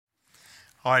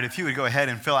All right, if you would go ahead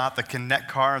and fill out the Connect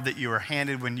card that you were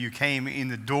handed when you came in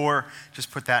the door, just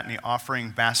put that in the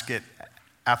offering basket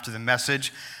after the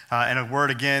message. And a word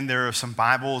again, there are some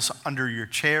Bibles under your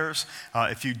chairs.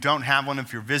 If you don't have one,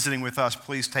 if you're visiting with us,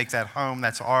 please take that home.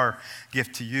 That's our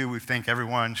gift to you. We think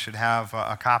everyone should have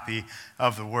a copy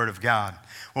of the Word of God.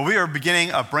 Well, we are beginning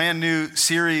a brand new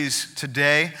series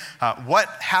today, What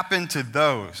Happened to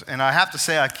Those? And I have to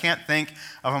say, I can't think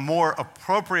of a more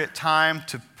appropriate time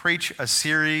to preach a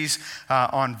series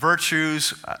on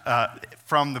virtues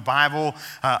from the Bible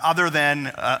other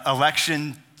than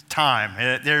election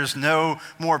time. There's no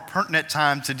more pertinent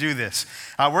time to do this.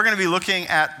 We're going to be looking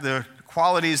at the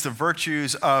qualities, the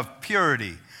virtues of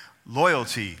purity,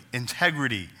 loyalty,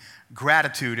 integrity,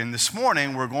 gratitude. And this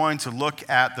morning, we're going to look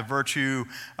at the virtue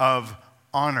of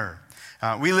honor.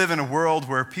 We live in a world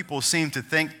where people seem to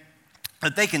think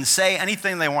that they can say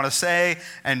anything they want to say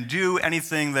and do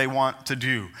anything they want to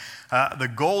do.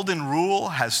 The golden rule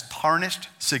has tarnished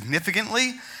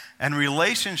significantly, and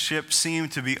relationships seem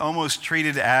to be almost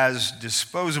treated as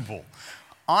disposable.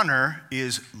 Honor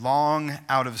is long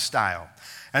out of style.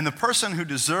 And the person who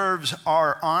deserves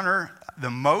our honor the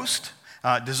most,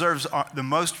 deserves the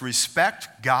most respect,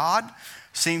 God,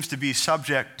 seems to be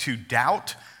subject to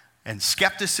doubt and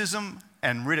skepticism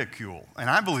and ridicule.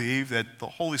 And I believe that the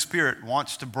Holy Spirit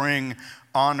wants to bring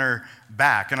honor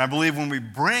back. And I believe when we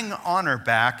bring honor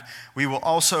back, we will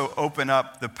also open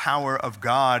up the power of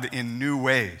God in new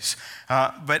ways.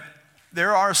 But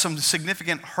there are some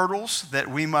significant hurdles that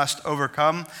we must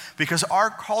overcome because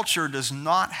our culture does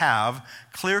not have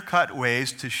clear-cut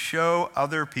ways to show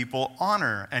other people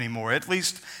honor anymore, at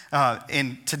least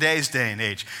in today's day and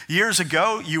age. Years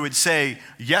ago, you would say,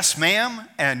 yes, ma'am,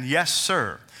 and yes,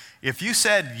 sir. If you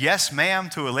said yes, ma'am,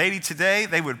 to a lady today,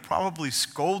 they would probably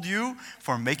scold you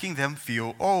for making them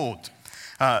feel old.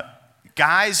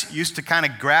 Guys used to kind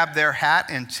of grab their hat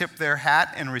and tip their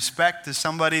hat in respect to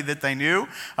somebody that they knew,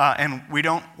 and we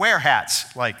don't wear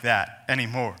hats like that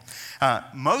anymore.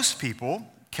 Most people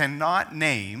cannot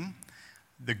name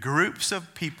the groups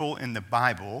of people in the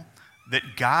Bible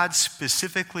that God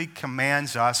specifically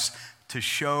commands us to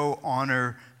show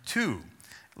honor to,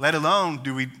 let alone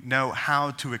do we know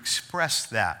how to express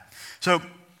that. So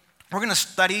we're going to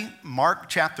study Mark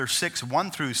chapter 6,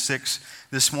 1 through 6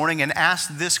 this morning and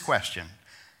ask this question.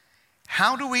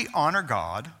 How do we honor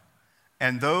God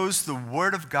and those the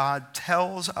Word of God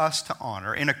tells us to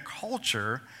honor in a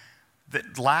culture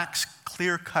that lacks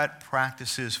clear-cut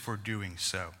practices for doing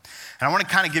so? And I want to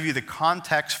kind of give you the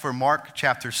context for Mark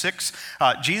chapter 6.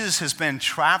 Jesus has been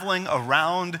traveling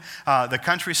around the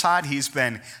countryside. He's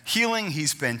been healing.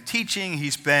 He's been teaching.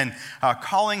 He's been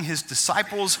calling his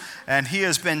disciples. And he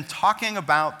has been talking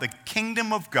about the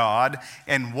kingdom of God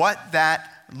and what that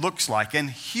looks like. And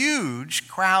huge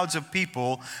crowds of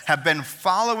people have been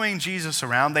following Jesus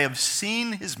around. They have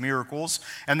seen his miracles,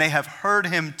 and they have heard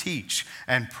him teach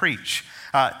and preach.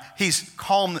 He's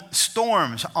calmed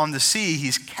storms on the sea.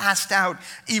 He's cast out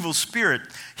evil spirit.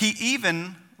 He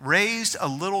even raised a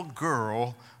little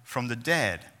girl from the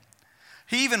dead.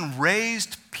 He even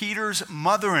raised Peter's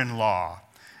mother-in-law,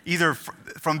 either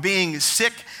from being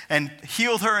sick and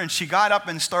healed her, and she got up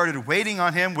and started waiting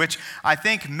on him, which I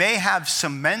think may have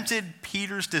cemented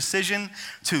Peter's decision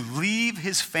to leave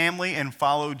his family and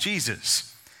follow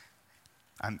Jesus.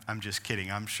 I'm just kidding.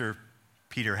 I'm sure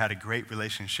Peter had a great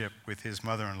relationship with his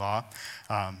mother-in-law.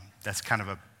 That's kind of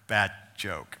a bad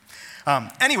joke.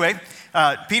 Anyway,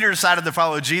 Peter decided to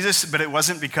follow Jesus, but it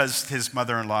wasn't because his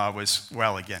mother-in-law was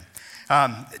well again.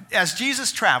 As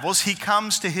Jesus travels, he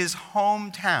comes to his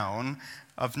hometown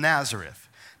of Nazareth.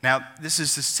 Now, this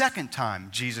is the second time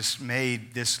Jesus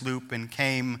made this loop and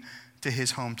came to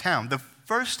his hometown. The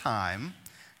first time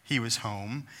he was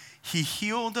home, he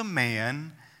healed a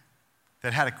man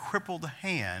that had a crippled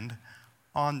hand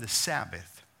on the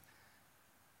Sabbath.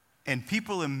 And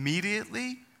people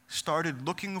immediately started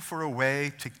looking for a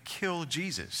way to kill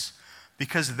Jesus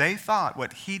because they thought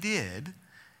what he did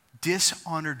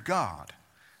dishonored God.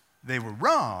 They were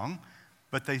wrong,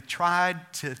 but they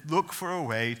tried to look for a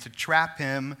way to trap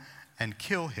him and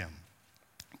kill him.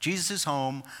 Jesus is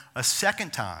home a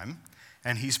second time,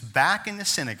 and he's back in the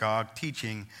synagogue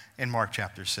teaching in Mark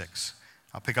chapter 6.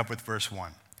 I'll pick up with verse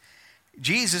 1.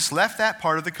 Jesus left that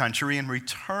part of the country and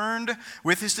returned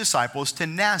with his disciples to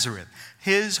Nazareth,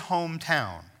 his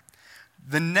hometown.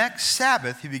 The next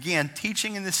Sabbath, he began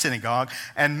teaching in the synagogue,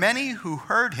 and many who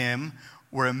heard him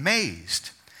were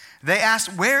amazed. They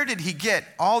asked, where did he get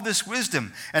all this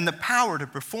wisdom and the power to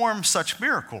perform such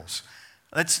miracles?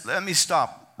 Let me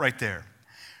stop right there.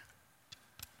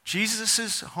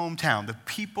 Jesus' hometown, the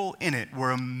people in it,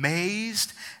 were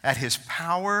amazed at his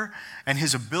power and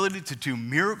his ability to do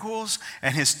miracles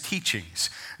and his teachings.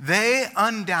 They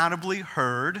undoubtedly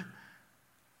heard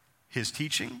his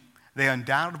teaching. They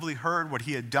undoubtedly heard what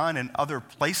he had done in other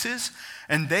places,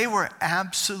 and they were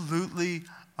absolutely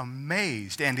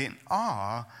amazed and in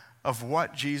awe of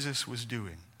what Jesus was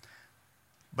doing.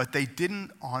 But they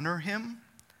didn't honor him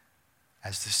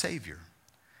as the Savior.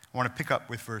 I want to pick up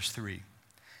with verse 3.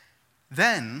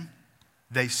 Then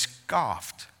they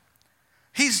scoffed.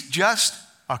 He's just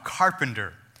a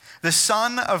carpenter, the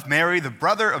son of Mary, the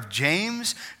brother of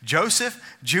James, Joseph,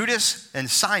 Judas, and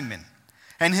Simon.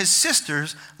 And his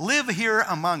sisters live here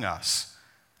among us.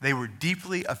 They were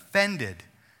deeply offended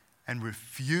and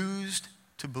refused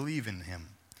to believe in him.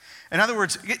 In other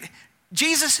words,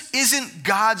 Jesus isn't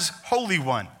God's Holy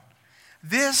One.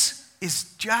 This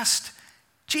is just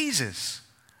Jesus,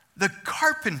 the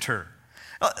carpenter.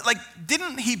 Like,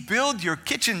 didn't he build your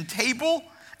kitchen table?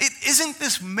 Isn't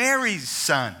this Mary's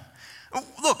son?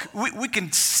 Look, we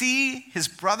can see his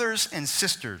brothers and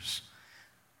sisters.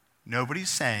 Nobody's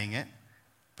saying it,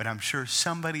 but I'm sure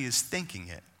somebody is thinking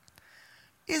it.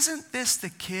 Isn't this the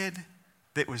kid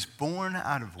that was born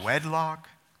out of wedlock?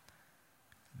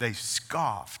 They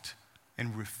scoffed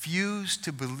and refused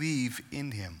to believe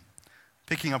in him.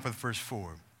 Picking up with verse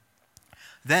 4.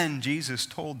 Then Jesus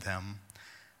told them,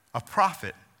 a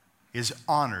prophet is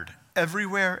honored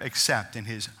everywhere except in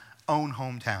his own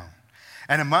hometown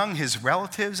and among his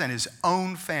relatives and his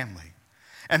own family.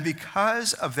 And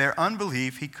because of their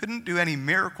unbelief, he couldn't do any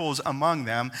miracles among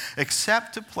them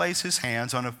except to place his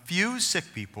hands on a few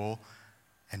sick people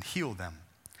and heal them.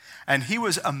 And he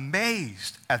was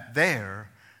amazed at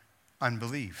their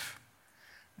unbelief.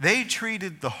 They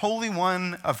treated the Holy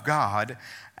One of God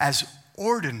as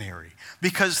ordinary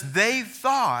because they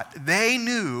thought they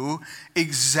knew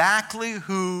exactly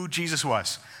who Jesus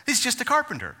was. He's just a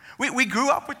carpenter. We grew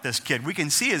up with this kid. We can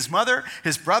see his mother,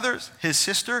 his brothers, his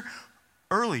sister.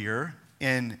 Earlier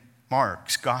in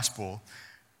Mark's gospel,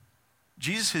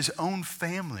 Jesus' own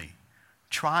family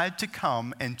tried to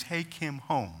come and take him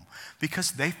home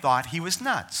because they thought he was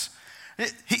nuts.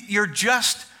 You're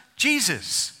just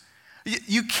Jesus.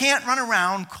 You can't run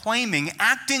around claiming,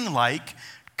 acting like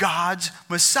God's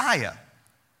Messiah.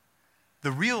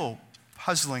 The real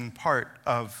puzzling part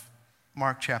of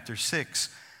Mark chapter 6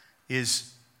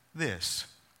 is this.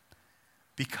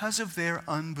 Because of their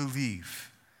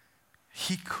unbelief,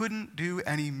 he couldn't do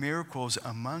any miracles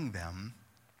among them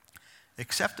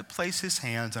except to place his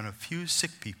hands on a few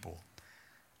sick people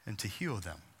and to heal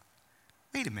them.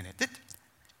 Wait a minute.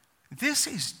 This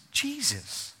is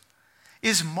Jesus.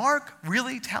 Is Mark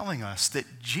really telling us that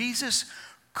Jesus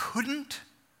couldn't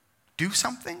do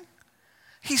something?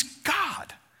 He's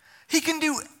God. He can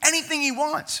do anything he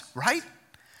wants, right?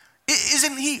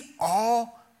 Isn't he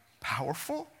all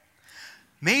powerful?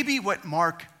 Maybe what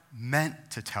Mark meant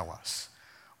to tell us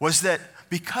was that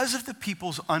because of the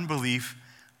people's unbelief,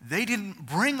 they didn't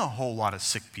bring a whole lot of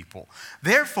sick people.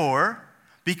 Therefore,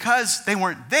 because they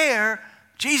weren't there,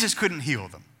 Jesus couldn't heal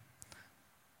them.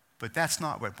 But that's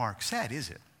not what Mark said, is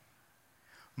it?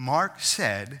 Mark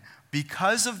said,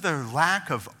 because of their lack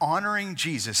of honoring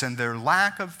Jesus and their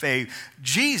lack of faith,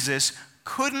 Jesus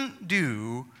couldn't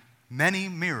do many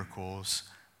miracles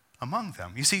among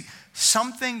them. You see,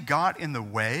 something got in the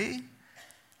way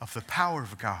of the power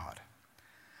of God.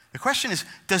 The question is,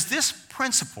 does this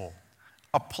principle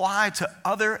apply to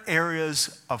other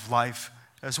areas of life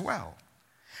as well?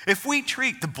 If we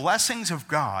treat the blessings of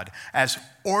God as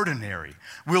ordinary,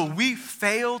 will we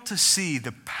fail to see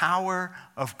the power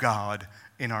of God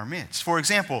in our midst? For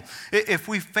example, if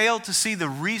we fail to see the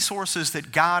resources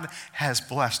that God has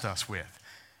blessed us with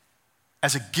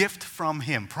as a gift from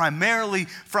him, primarily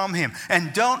from him,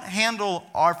 and don't handle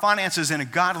our finances in a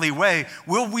godly way,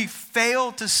 will we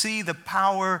fail to see the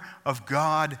power of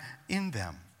God in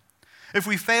them? If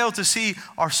we fail to see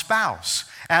our spouse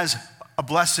as a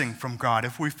blessing from God,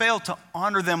 if we fail to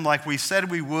honor them like we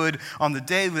said we would on the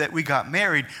day that we got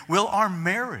married, will our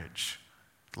marriage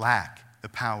lack the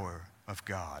power of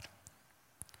God?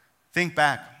 Think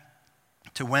back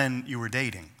to when you were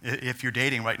dating. If you're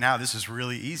dating right now, this is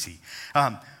really easy.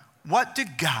 What do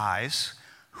guys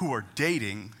who are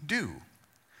dating do?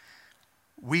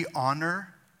 We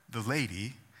honor the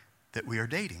lady that we are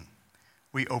dating.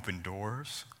 We open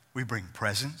doors, we bring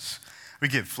presents, we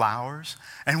give flowers,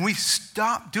 and we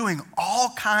stop doing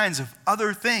all kinds of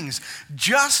other things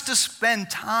just to spend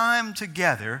time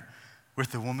together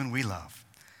with the woman we love.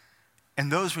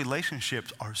 And those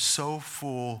relationships are so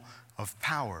full of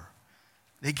power.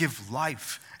 They give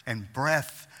life and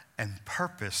breath and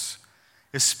purpose.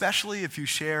 especially if you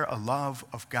share a love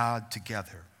of God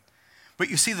together. But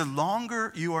you see, the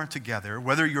longer you are together,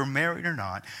 whether you're married or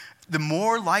not, the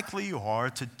more likely you are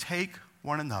to take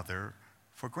one another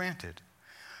for granted.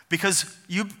 Because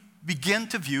you begin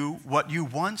to view what you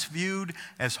once viewed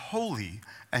as holy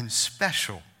and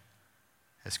special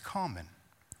as common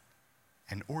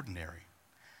and ordinary.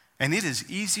 And it is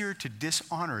easier to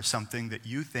dishonor something that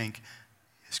you think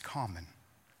is common.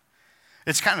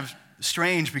 It's kind of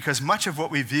strange because much of what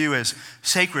we view as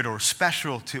sacred or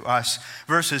special to us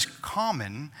versus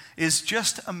common is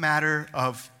just a matter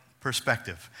of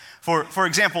perspective. For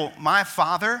example, my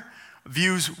father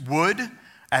views wood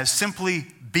as simply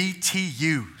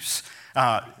BTUs.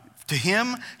 To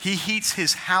him, he heats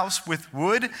his house with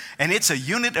wood, and it's a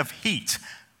unit of heat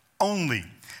only.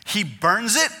 He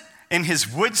burns it in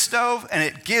his wood stove, and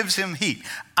it gives him heat.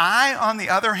 I, on the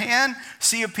other hand,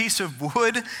 see a piece of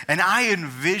wood, and I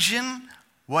envision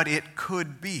what it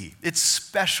could be. It's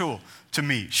special to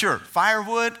me. Sure,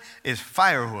 firewood is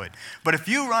firewood, but if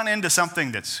you run into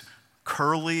something that's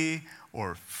curly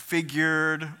or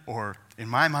figured or, in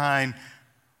my mind,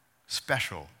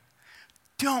 special,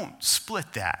 don't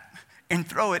split that and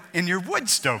throw it in your wood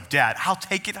stove, Dad. I'll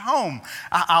take it home.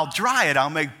 I'll dry it. I'll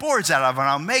make boards out of it.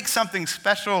 I'll make something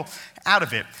special out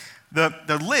of it.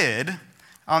 The lid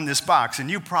on this box, and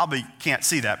you probably can't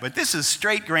see that, but this is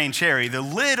straight grain cherry. The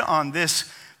lid on this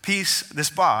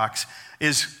box,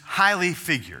 is highly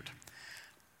figured.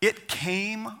 It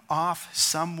came off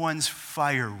someone's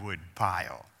firewood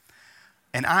pile.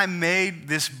 And I made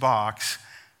this box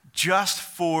just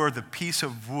for the piece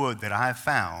of wood that I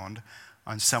found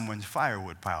on someone's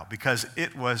firewood pile because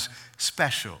it was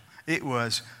special. It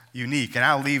was unique. And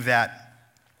I'll leave that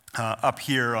up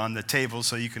here on the table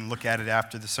so you can look at it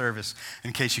after the service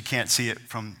in case you can't see it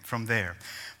from there.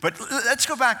 But let's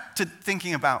go back to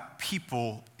thinking about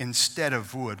people instead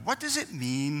of wood. What does it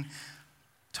mean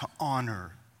to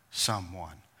honor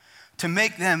someone, to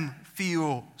make them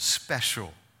feel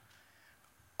special?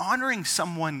 Honoring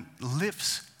someone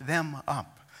lifts them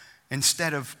up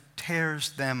instead of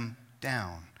tears them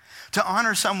down. To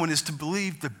honor someone is to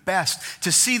believe the best,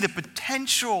 to see the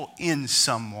potential in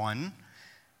someone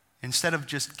instead of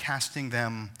just casting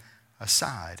them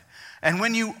aside. And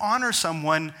when you honor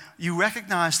someone, you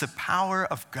recognize the power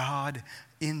of God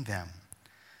in them.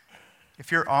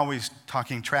 If you're always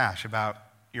talking trash about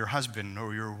your husband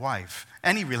or your wife,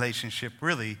 any relationship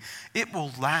really, it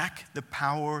will lack the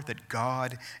power that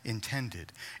God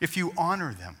intended. If you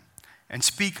honor them and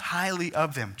speak highly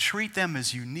of them, treat them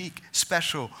as unique,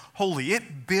 special, holy,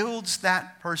 it builds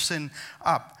that person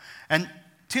up. And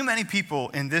too many people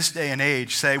in this day and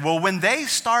age say, well, when they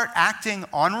start acting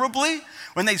honorably,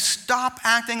 when they stop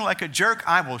acting like a jerk,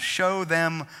 I will show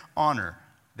them honor.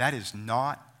 That is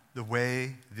not the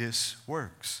way this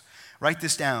works. Write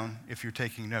this down if you're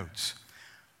taking notes.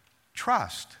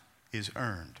 Trust is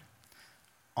earned.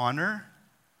 Honor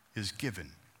is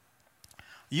given.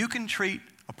 You can treat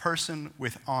a person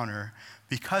with honor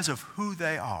because of who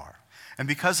they are and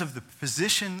because of the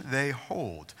position they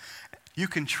hold. You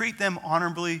can treat them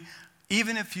honorably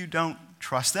even if you don't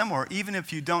trust them or even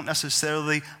if you don't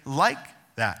necessarily like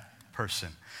that person.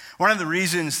 One of the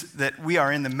reasons that we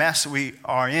are in the mess we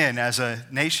are in as a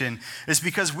nation is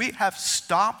because we have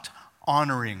stopped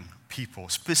honoring people,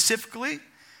 specifically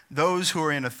those who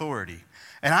are in authority.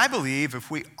 And I believe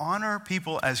if we honor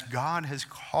people as God has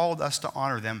called us to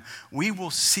honor them, we will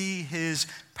see his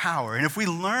power. And if we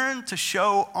learn to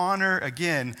show honor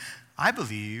again, I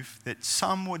believe that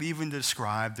some would even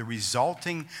describe the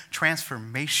resulting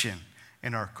transformation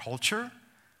in our culture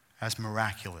as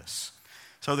miraculous.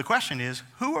 So the question is,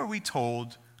 who are we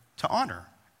told to honor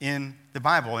in the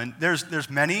Bible? And there's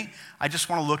many. I just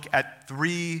want to look at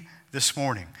three this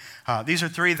morning. These are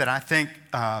three that I think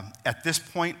at this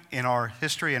point in our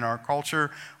history and our culture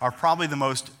are probably the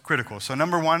most critical. So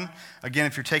number one, again,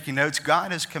 if you're taking notes,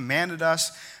 God has commanded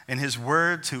us in his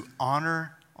word to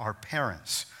honor our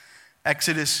parents.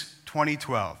 Exodus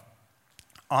 20:12.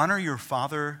 Honor your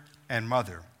father and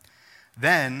mother.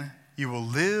 Then you will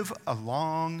live a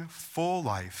long, full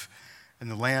life in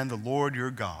the land the Lord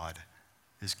your God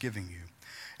is giving you.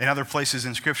 In other places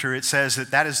in Scripture, it says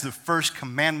that is the first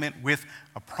commandment with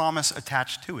a promise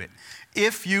attached to it.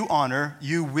 If you honor,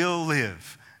 you will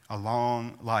live a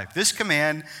long life. This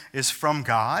command is from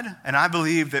God, and I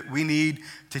believe that we need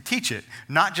to teach it,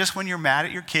 not just when you're mad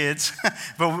at your kids,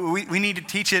 but we need to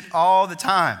teach it all the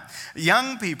time.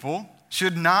 Young people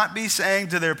should not be saying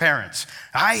to their parents,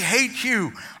 I hate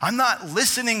you, I'm not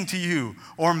listening to you,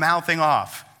 or mouthing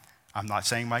off. I'm not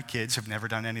saying my kids have never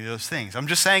done any of those things. I'm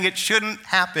just saying it shouldn't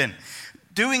happen.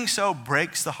 Doing so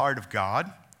breaks the heart of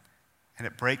God, and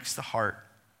it breaks the heart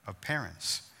of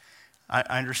parents. I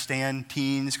understand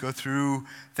teens go through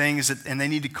things and they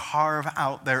need to carve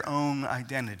out their own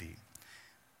identity.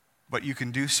 But you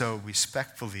can do so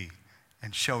respectfully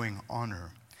and showing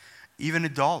honor. Even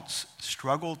adults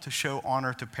struggle to show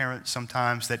honor to parents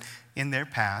sometimes that in their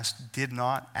past did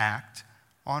not act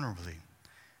honorably.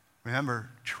 Remember,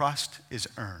 trust is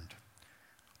earned.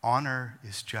 Honor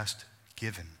is just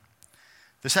given.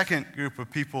 The second group of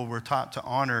people we're taught to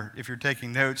honor, if you're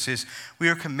taking notes, is we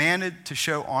are commanded to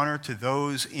show honor to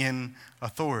those in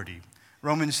authority.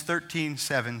 Romans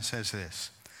 13:7 says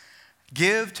this,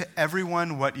 "Give to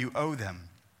everyone what you owe them.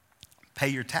 Pay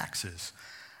your taxes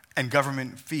and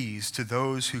government fees to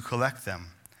those who collect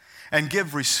them, and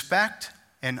give respect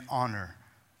and honor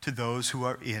to those who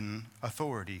are in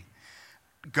authority."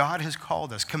 God has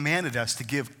called us, commanded us to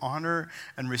give honor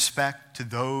and respect to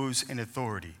those in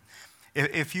authority.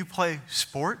 If you play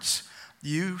sports,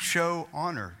 you show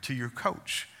honor to your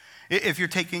coach. If you're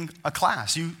taking a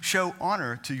class, you show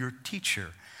honor to your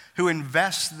teacher who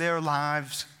invests their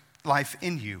life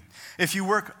in you. If you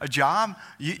work a job,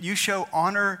 you show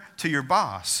honor to your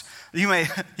boss. You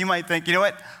might think, you know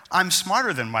what, I'm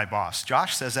smarter than my boss.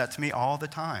 Josh says that to me all the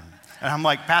time. And I'm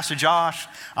like, Pastor Josh,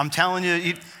 I'm telling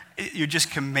you, you're just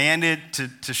commanded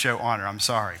to show honor. I'm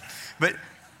sorry. But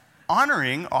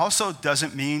honoring also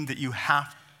doesn't mean that you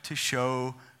have to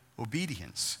show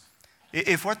obedience.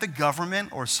 If what the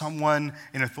government or someone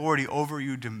in authority over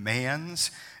you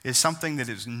demands is something that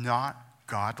is not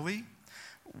godly,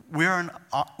 we are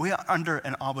under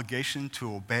an obligation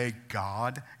to obey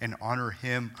God and honor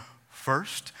Him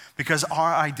first, because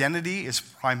our identity is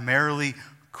primarily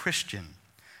Christian.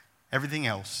 Everything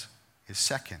else is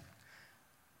second.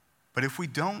 But if we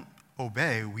don't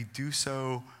obey, we do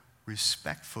so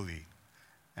respectfully,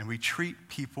 and we treat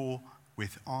people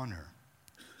with honor.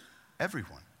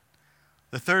 Everyone.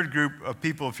 The third group of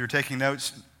people, if you're taking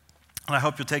notes, and I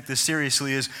hope you'll take this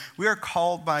seriously, is we are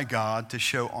called by God to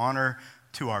show honor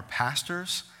to our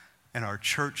pastors and our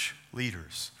church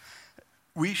leaders.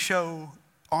 We show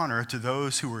honor to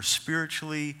those who are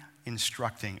spiritually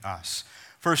instructing us.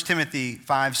 1 Timothy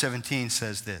 5:17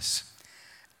 says this,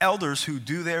 "Elders who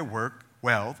do their work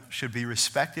well should be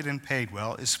respected and paid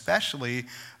well, especially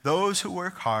those who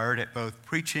work hard at both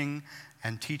preaching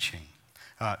and teaching."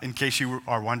 In case you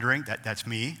are wondering, that's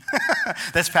me.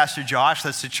 That's Pastor Josh.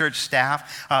 That's the church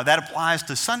staff. That applies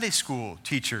to Sunday school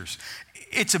teachers.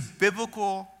 It's a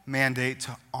biblical mandate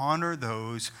to honor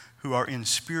those who are in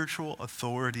spiritual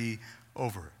authority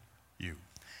over you.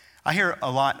 I hear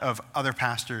a lot of other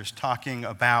pastors talking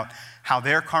about how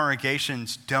their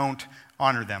congregations don't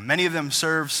honor them. Many of them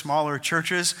serve smaller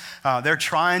churches. They're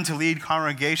trying to lead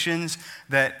congregations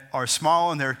that are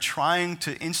small, and they're trying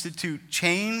to institute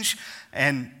change,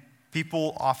 and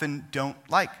people often don't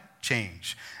like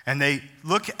change. And they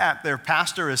look at their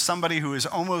pastor as somebody who is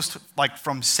almost like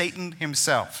from Satan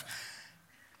himself.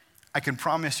 I can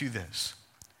promise you this: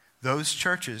 those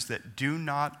churches that do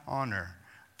not honor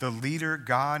the leader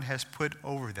God has put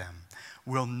over them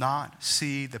will not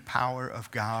see the power of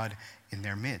God in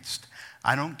their midst.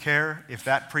 I don't care if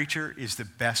that preacher is the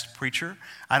best preacher.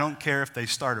 I don't care if they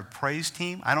start a praise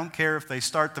team. I don't care if they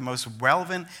start the most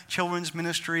relevant children's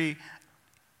ministry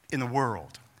in the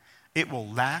world. It will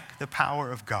lack the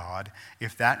power of God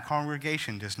if that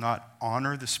congregation does not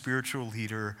honor the spiritual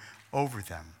leader over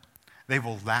them. They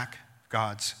will lack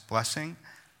God's blessing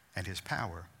and His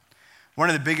power. One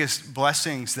of the biggest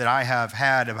blessings that I have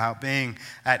had about being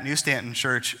at New Stanton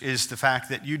Church is the fact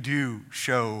that you do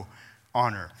show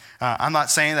honor. I'm not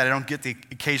saying that I don't get the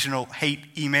occasional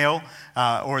hate email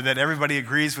or that everybody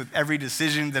agrees with every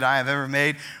decision that I have ever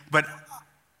made, but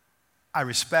I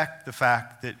respect the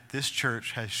fact that this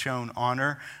church has shown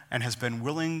honor and has been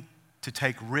willing to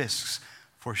take risks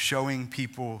for showing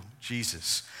people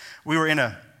Jesus. We were in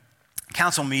a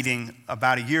council meeting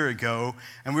about a year ago,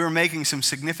 and we were making some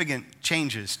significant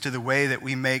changes to the way that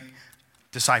we make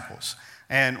disciples.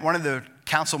 And one of the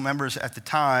council members at the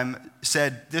time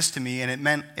said this to me, and it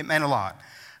meant a lot.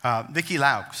 Vicki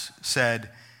Laux said,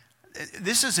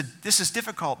 this is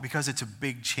difficult because it's a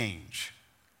big change,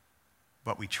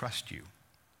 but we trust you.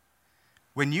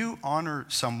 When you honor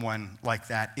someone like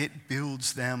that, it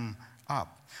builds them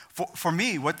up. For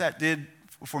me, what that did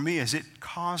for me is it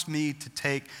caused me to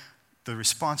take the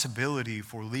responsibility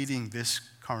for leading this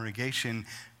congregation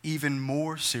even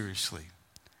more seriously,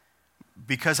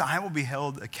 because I will be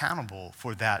held accountable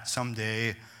for that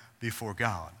someday before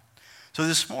God. So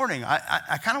this morning,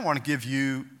 I kind of want to give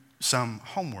you some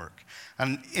homework.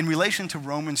 And in relation to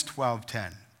Romans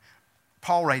 12:10,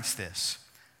 Paul writes this: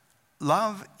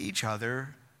 love each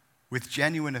other with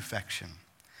genuine affection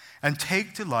and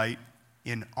take delight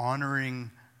in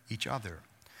honoring each other.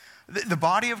 The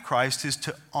body of Christ is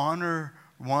to honor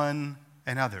one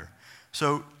another.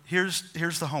 So here's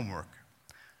the homework.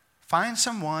 Find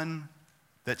someone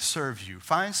that serves you.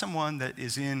 Find someone that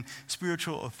is in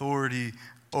spiritual authority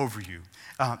over you.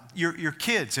 Your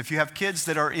kids, if you have kids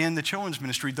that are in the children's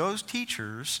ministry, those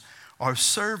teachers are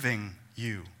serving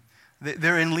you.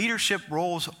 They're in leadership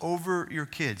roles over your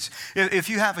kids. If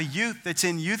you have a youth that's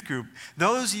in youth group,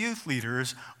 those youth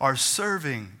leaders are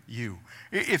serving you.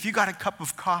 If you got a cup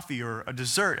of coffee or a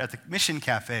dessert at the Mission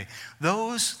Cafe,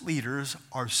 those leaders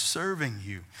are serving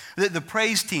you. The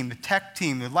praise team, the tech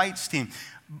team, the lights team,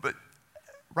 but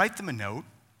write them a note,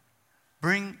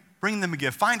 bring them a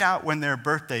gift, find out when their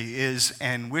birthday is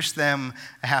and wish them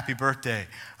a happy birthday.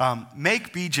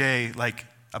 Make BJ like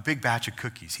a big batch of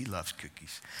cookies. He loves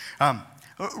cookies.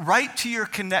 Write to your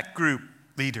Connect group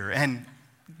leader and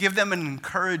give them an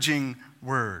encouraging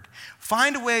word.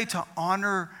 Find a way to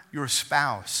honor your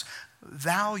spouse.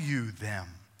 Value them.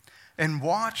 And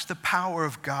watch the power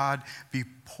of God be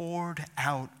poured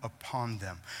out upon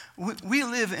them. We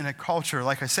live in a culture,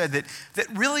 like I said, that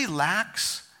really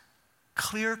lacks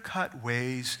clear-cut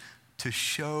ways to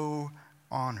show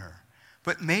honor.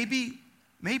 But maybe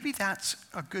that's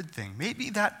a good thing. Maybe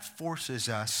that forces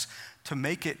us to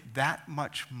make it that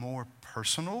much more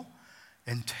personal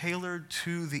and tailored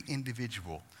to the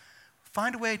individual.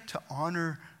 Find a way to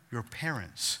honor your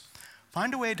parents.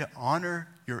 Find a way to honor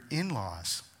your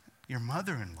in-laws, your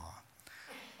mother-in-law.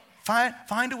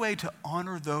 Find a way to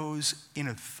honor those in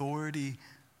authority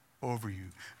over you.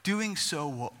 Doing so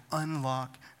will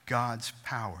unlock God's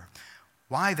power.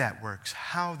 Why that works,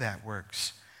 how that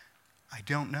works, I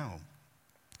don't know.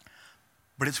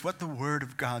 But it's what the Word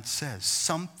of God says.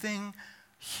 Something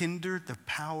hindered the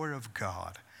power of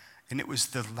God, and it was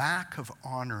the lack of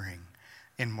honoring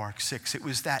in Mark 6. It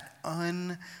was that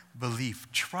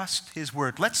unbelief. Trust His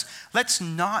Word. Let's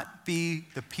not be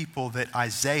the people that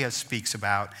Isaiah speaks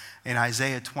about in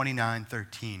Isaiah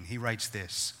 29:13. He writes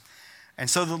this, "And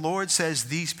so the Lord says,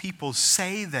 these people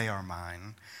say they are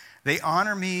mine. They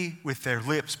honor me with their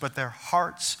lips, but their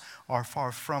hearts are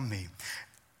far from me.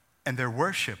 And their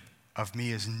worship of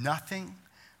me is nothing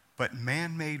but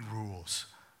man-made rules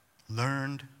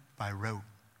learned by rote."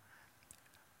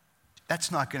 That's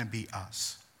not going to be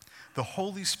us. The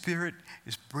Holy Spirit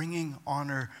is bringing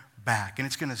honor back, and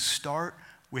it's going to start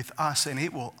with us, and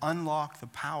it will unlock the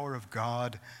power of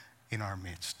God in our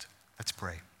midst. Let's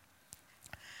pray.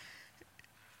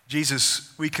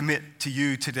 Jesus, we commit to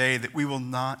you today that we will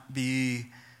not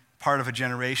be part of a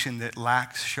generation that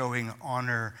lacks showing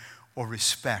honor or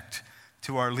respect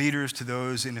to our leaders, to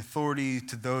those in authority,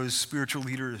 to those spiritual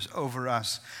leaders over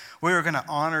us. We are going to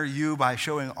honor you by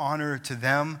showing honor to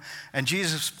them. And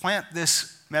Jesus, plant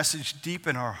this message deep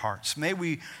in our hearts. May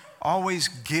we always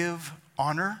give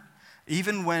honor,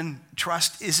 even when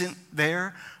trust isn't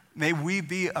there. May we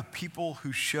be a people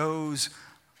who shows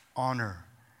honor.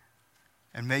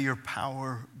 And may your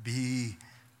power be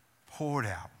poured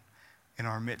out in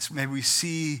our midst. May we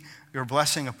see your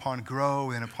blessing upon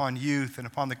Grow and upon youth and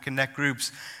upon the Connect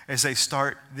groups as they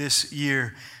start this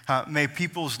year. May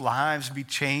people's lives be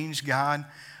changed, God,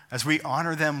 as we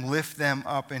honor them, lift them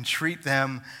up, and treat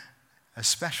them as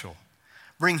special.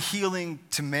 Bring healing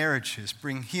to marriages.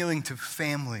 Bring healing to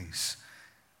families.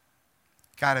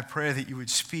 God, I pray that you would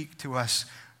speak to us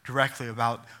directly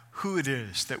about who it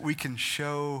is that we can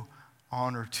show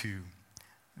honor to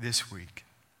this week.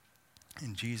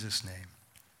 In Jesus' name,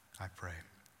 I pray.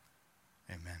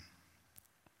 Amen.